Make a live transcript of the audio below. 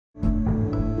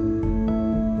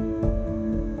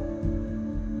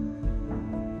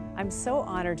I'm so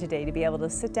honored today to be able to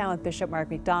sit down with Bishop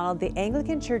Mark MacDonald, the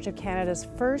Anglican Church of Canada's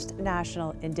first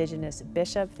national Indigenous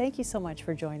bishop. Thank you so much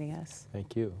for joining us.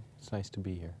 Thank you. It's nice to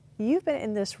be here. You've been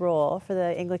in this role for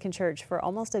the Anglican Church for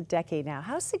almost a decade now.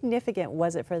 How significant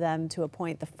was it for them to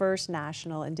appoint the first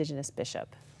national Indigenous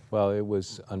bishop? Well, it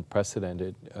was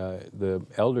unprecedented. The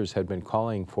elders had been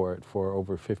calling for it for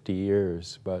over 50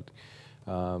 years, but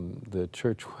the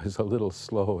church was a little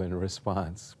slow in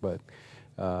response. But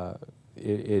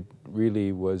it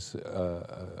really was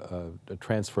a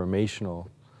transformational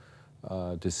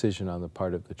decision on the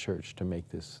part of the church to make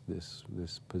this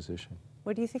position.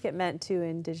 What do you think it meant to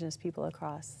Indigenous people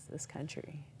across this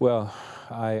country? Well,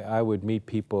 I would meet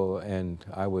people and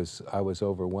I was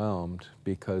overwhelmed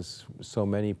because so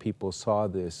many people saw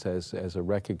this as a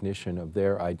recognition of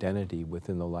their identity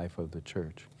within the life of the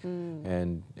church.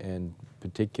 And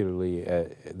particularly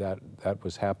that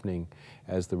was happening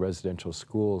as the residential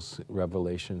schools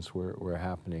revelations were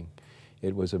happening.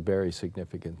 It was a very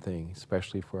significant thing,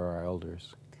 especially for our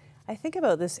elders. I think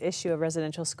about this issue of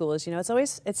residential schools. You know,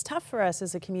 it's tough for us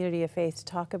as a community of faith to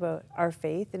talk about our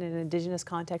faith in an Indigenous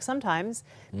context sometimes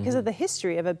because of the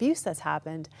history of abuse that's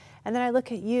happened. And then I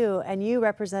look at you, and you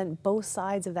represent both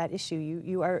sides of that issue.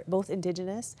 You are both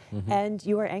Indigenous and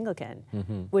you are Anglican,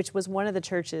 which was one of the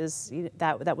churches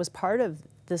that was part of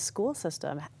the school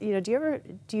system. You know,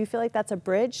 do you feel like that's a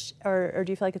bridge, or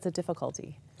do you feel like it's a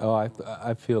difficulty? Oh,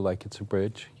 I feel like it's a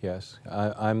bridge, yes.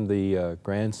 I'm the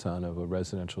grandson of a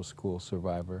residential school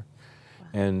survivor.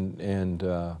 Wow. And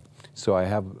so I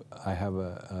have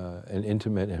an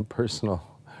intimate and personal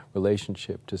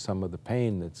relationship to some of the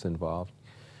pain that's involved.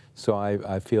 So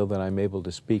I feel that I'm able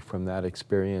to speak from that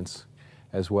experience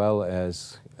as well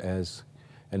as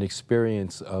an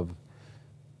experience of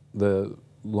the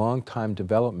long-time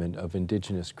development of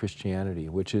Indigenous Christianity,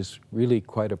 which is really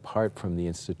quite apart from the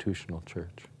institutional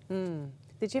church.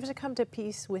 Did you have to come to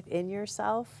peace within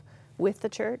yourself with the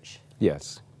church?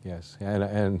 Yes, yes,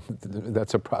 and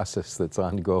that's a process that's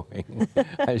ongoing,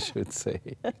 I should say.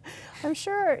 I'm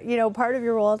sure, you know, part of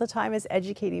your role at the time is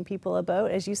educating people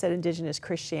about, as you said, Indigenous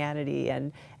Christianity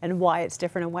and why it's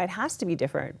different and why it has to be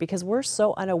different, because we're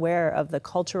so unaware of the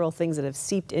cultural things that have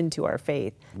seeped into our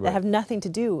faith that have nothing to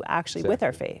do actually with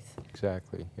our faith.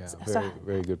 Exactly, yeah, So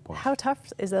very good point. How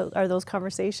tough are those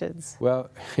conversations? Well,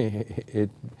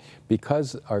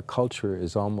 because our culture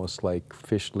is almost like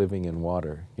fish living in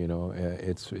water, you know,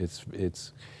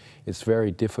 it's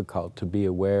very difficult to be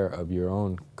aware of your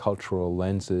own cultural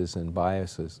lenses and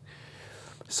biases.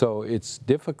 So it's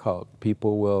difficult.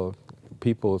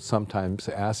 People sometimes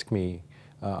ask me,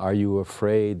 are you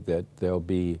afraid that there'll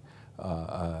be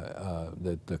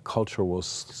that the culture will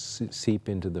seep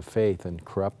into the faith and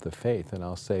corrupt the faith? And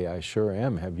I'll say, I sure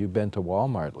am. Have you been to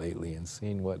Walmart lately and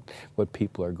seen what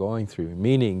people are going through?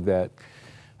 Meaning that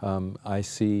I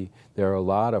see there are a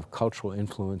lot of cultural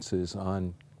influences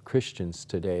on Christians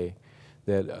today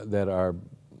that are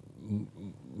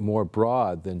more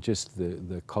broad than just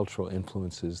the cultural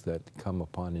influences that come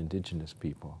upon Indigenous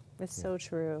people. It's so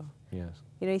true. Yes.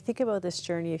 You know, you think about this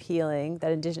journey of healing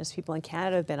that Indigenous people in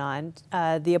Canada have been on.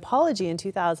 The apology in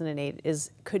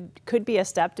 2008 could be a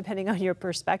step, depending on your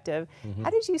perspective. How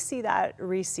did you see that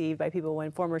received by people when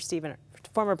former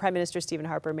Prime Minister Stephen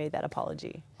Harper made that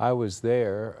apology? I was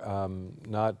there,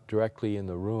 not directly in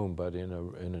the room, but in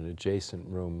an adjacent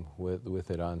room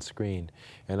with it on screen.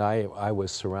 And I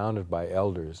was surrounded by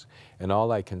elders, and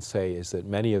all I can say is that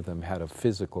many of them had a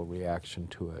physical reaction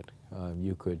to it.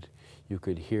 You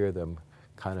could hear them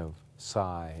kind of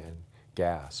sigh and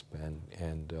gasp,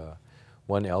 and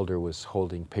one elder was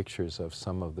holding pictures of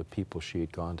some of the people she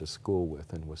had gone to school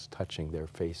with and was touching their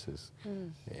faces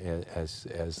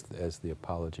as the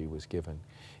apology was given.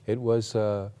 It was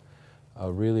a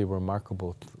really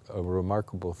remarkable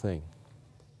thing.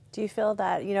 Do you feel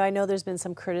that, you know, I know there's been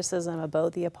some criticism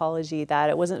about the apology, that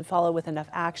it wasn't followed with enough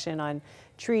action on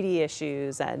treaty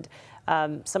issues and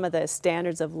some of the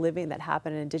standards of living that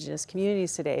happen in Indigenous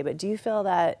communities today, but do you feel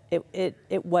that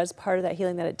it was part of that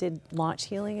healing, that it did launch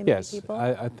healing in many people?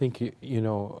 Yes, I think, you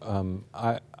know,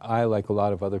 I, like a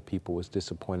lot of other people, was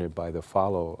disappointed by the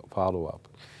follow-up,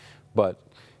 but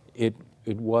it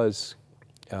was,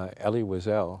 Elie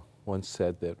Wiesel once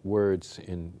said that words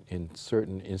in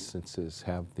certain instances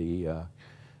have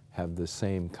the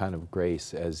same kind of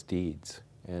grace as deeds,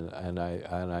 and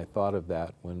I thought of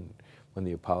that when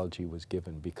the apology was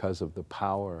given, because of the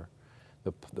power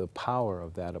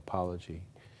of that apology.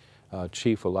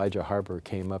 Chief Elijah Harper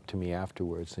came up to me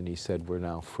afterwards and he said, "We're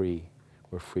now free.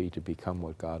 We're free to become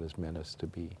what God has meant us to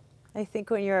be." I think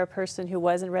when you're a person who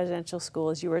was in residential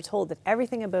schools, you were told that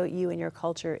everything about you and your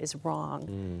culture is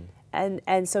wrong.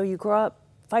 And so you grow up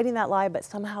fighting that lie, but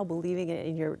somehow believing it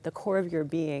in the core of your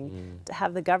being, to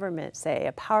have the government say,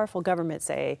 a powerful government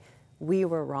say, we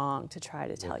were wrong to try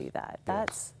to tell you that.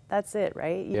 That's it,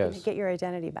 right? You can get your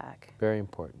identity back. Very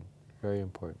important, very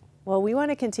important. Well, we want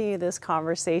to continue this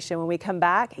conversation. When we come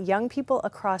back, young people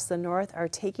across the North are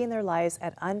taking their lives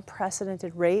at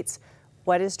unprecedented rates.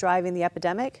 What is driving the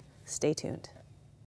epidemic? Stay tuned.